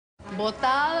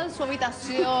botada en su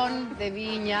habitación de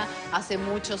Viña hace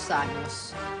muchos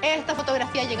años. Esta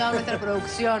fotografía ha llegado a nuestra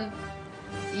producción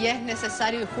y es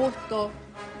necesario y justo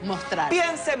mostrar.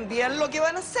 Piensen bien lo que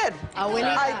van a hacer.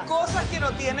 Abuelita. Hay cosas que no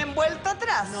tienen vuelta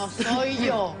atrás. No soy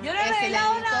yo. Yo no he es el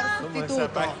revelado editor nada.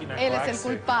 sustituto. Él es el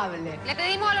culpable. Le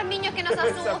pedimos a los niños que no se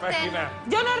asusten.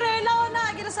 Yo no he revelado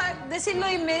nada, quiero decirlo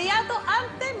de inmediato.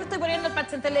 Antes me estoy poniendo el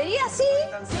parche en telería, sí.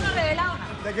 Yo no he revelado nada.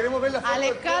 La queremos ver la foto.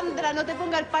 Alejandra, no te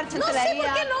ponga el parche en No sé telería,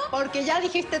 por qué no. porque ya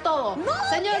dijiste todo. No,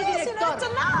 señor ¿qué? Si no he director,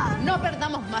 hecho nada. no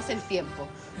perdamos más el tiempo.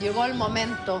 Llegó el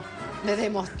momento de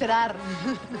demostrar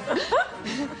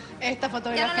esta Ya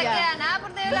fotografía. no le queda nada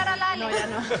por develar a Lali. No, ya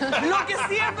no. Lo que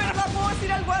sí es verdad, ¿puedo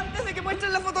decir algo antes de que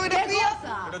muestren la ¿Qué fotografía?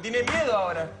 cosa? Pero tiene miedo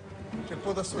ahora. Qué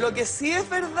foto suya. Lo que sí es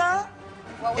verdad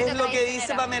Guaguita es lo que dice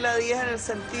traicionera. Pamela Jiles en el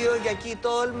sentido de que aquí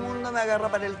todo el mundo me agarra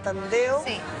para el tandeo.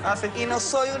 Sí. Y no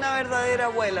soy una verdadera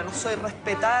abuela, no soy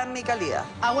respetada en mi calidad.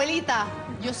 Abuelita,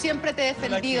 yo siempre te he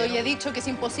defendido y he dicho que es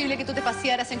imposible que tú te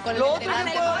pasearas en Lo Coleta otro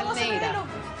delante que de podemos Palmeira.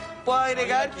 Puedo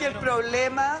agregar que el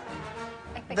problema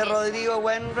de Rodrigo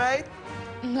Wainwright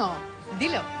No,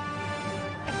 dilo.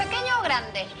 ¿Es pequeño o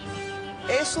grande?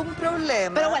 es un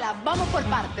problema. Pero bueno, vamos por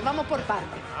parte, vamos por parte.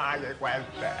 Ay, qué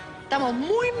cuenta. Estamos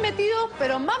muy metidos,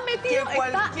 pero más metido Que está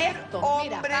cualquier esto.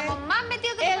 hombre- Mira, Estamos más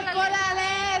metidos que el con la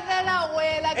colalés de la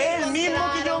abuela que El mismo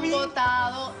que yo encontraron vi.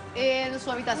 botado en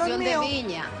su habitación No es de mío.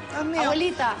 Viña. No es mío.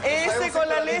 Abuelita, Ese con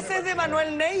la leche es de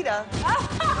Manuel Neira.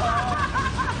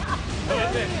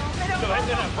 Lo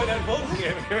venden afuera al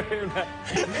búnker.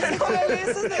 Ese con la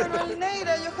leche es de Manuel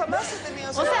Neira. Yo jamás he tenido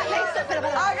o sea, pero,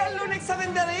 Háganle un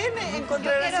examen de ADN.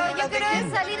 Encontrarán Yo células de quiero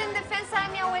quién. salir en defensa de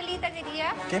mi abuelita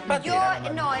querida. ¿Qué es patera, Yo,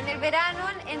 hermano? no, en el verano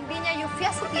en Viña yo fui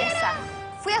a su pieza.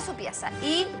 Fui a su pieza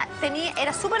y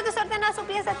era súper desordenada su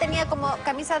pieza, tenía como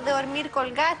camisas de dormir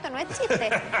colgadas, esto no es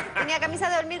chiste, tenía camisas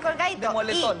de dormir colgadas y De todo.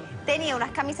 moletón. Y tenía unas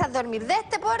camisas de dormir de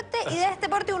este porte y de este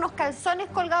porte unos calzones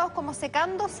colgados como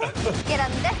secándose, que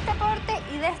eran de este porte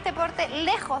y de este porte,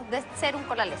 lejos de ser un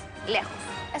colalés, lejos.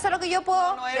 Eso es lo que yo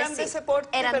puedo No eran decir. de ese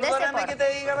porte, Eran de ese perdóname porte. que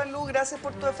te diga, Belú, gracias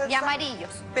por tu defensa. Y amarillos.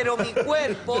 Pero mi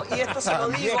cuerpo, y esto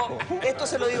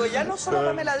se lo digo ya no solo a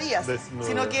Pamela Díaz, Desnudo.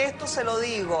 sino que esto se lo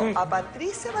digo a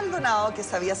Patricia Maldonado, que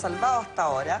se había salvado hasta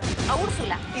ahora, A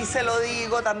Úrsula. y se lo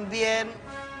digo también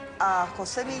a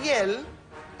José Miguel,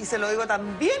 y se lo digo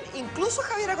también incluso a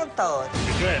Javiera Contador.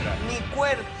 Mi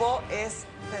cuerpo es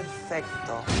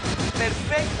perfecto.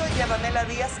 Perfecto, y a Pamela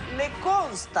Díaz le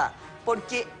consta.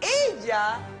 Porque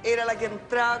ella era la que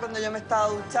entraba cuando yo me estaba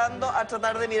duchando a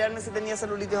tratar de mirarme si tenía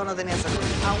celulitis o no tenía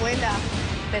celulitis. abuela,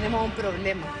 tenemos un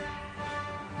problema.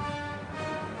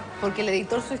 Porque el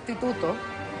editor sustituto,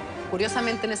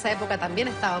 curiosamente en esa época también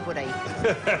estaba por ahí.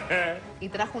 Y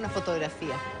trajo una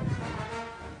fotografía.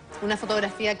 Una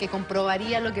fotografía que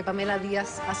comprobaría lo que Pamela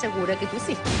Díaz asegura que tú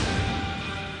hiciste.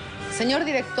 Señor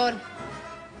director,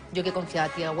 yo que confiaba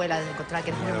en ti, abuela, de encontrar que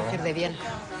eres una mujer de bien.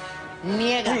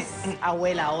 ¿Niegas,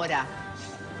 abuela, ahora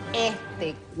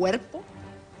este cuerpo?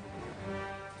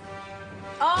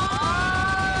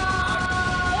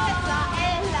 Esa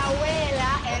es la abuela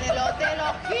en el Hotel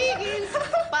O'Higgins,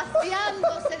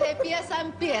 paseándose de pieza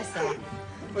en pieza.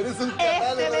 Parece un Este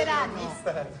catálogo de verano.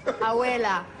 revistas.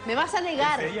 Abuela, ¿me vas a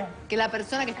negar ¿Es ella? que la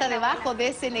persona que está debajo de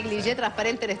ese negligé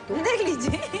transparente eres tú?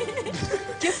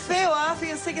 Qué feo, ¿ah?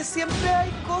 Fíjense que siempre hay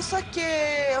cosas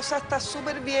que, o sea, está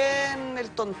súper bien el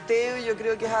tonteo y yo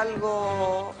creo que es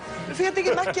algo... Pero fíjate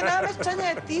que más que nada me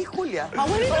extraña de ti, Julia.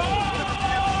 Abuelita.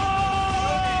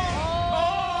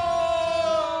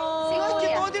 Sí, No, es que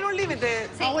Julia. todo tiene un límite.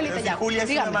 Sí. Abuelita, Pero si ya, Julia es una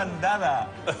dígame. mandada.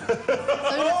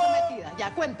 Soy una sometida.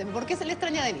 Ya, cuénteme, ¿por qué se le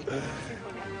extraña de mí?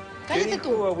 Cállate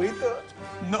tú. Guaguito?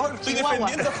 No, estoy Chihuahua.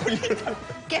 defendiendo a Julieta.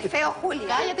 Qué feo, Julia.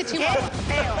 Cállate, Chihuahua.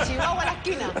 Qué feo. Chihuahua a la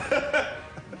esquina.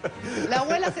 La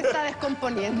abuela se está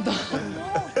descomponiendo.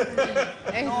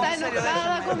 Está en serio,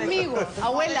 enojada déjenme, conmigo. déjenme.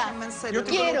 Abuela, Déjenme, en serio.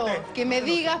 quiero que me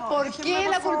digas por déjenme, qué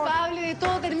por la favor. culpable de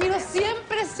todo termino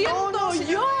siempre siendo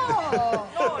yo.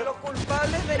 No, los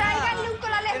culpables de nada. Tráiganle un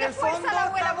colalés En de el fuerza fondo a la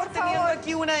abuela, estamos por teniendo favor.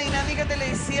 aquí una dinámica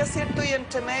televisiva, ¿cierto? Y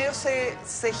entre medio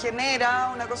se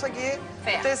genera una cosa que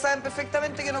Fea. ustedes saben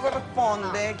perfectamente que no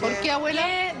corresponde. ¿Por qué, abuela?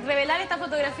 ¿Quieres revelar estas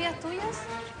fotografías tuyas?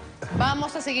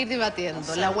 Vamos a seguir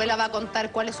debatiendo. La abuela va a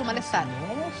contar cuál es su malestar.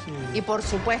 Y por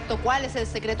supuesto, cuál es el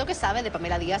secreto que sabe de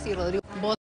Pamela Díaz y Rodrigo.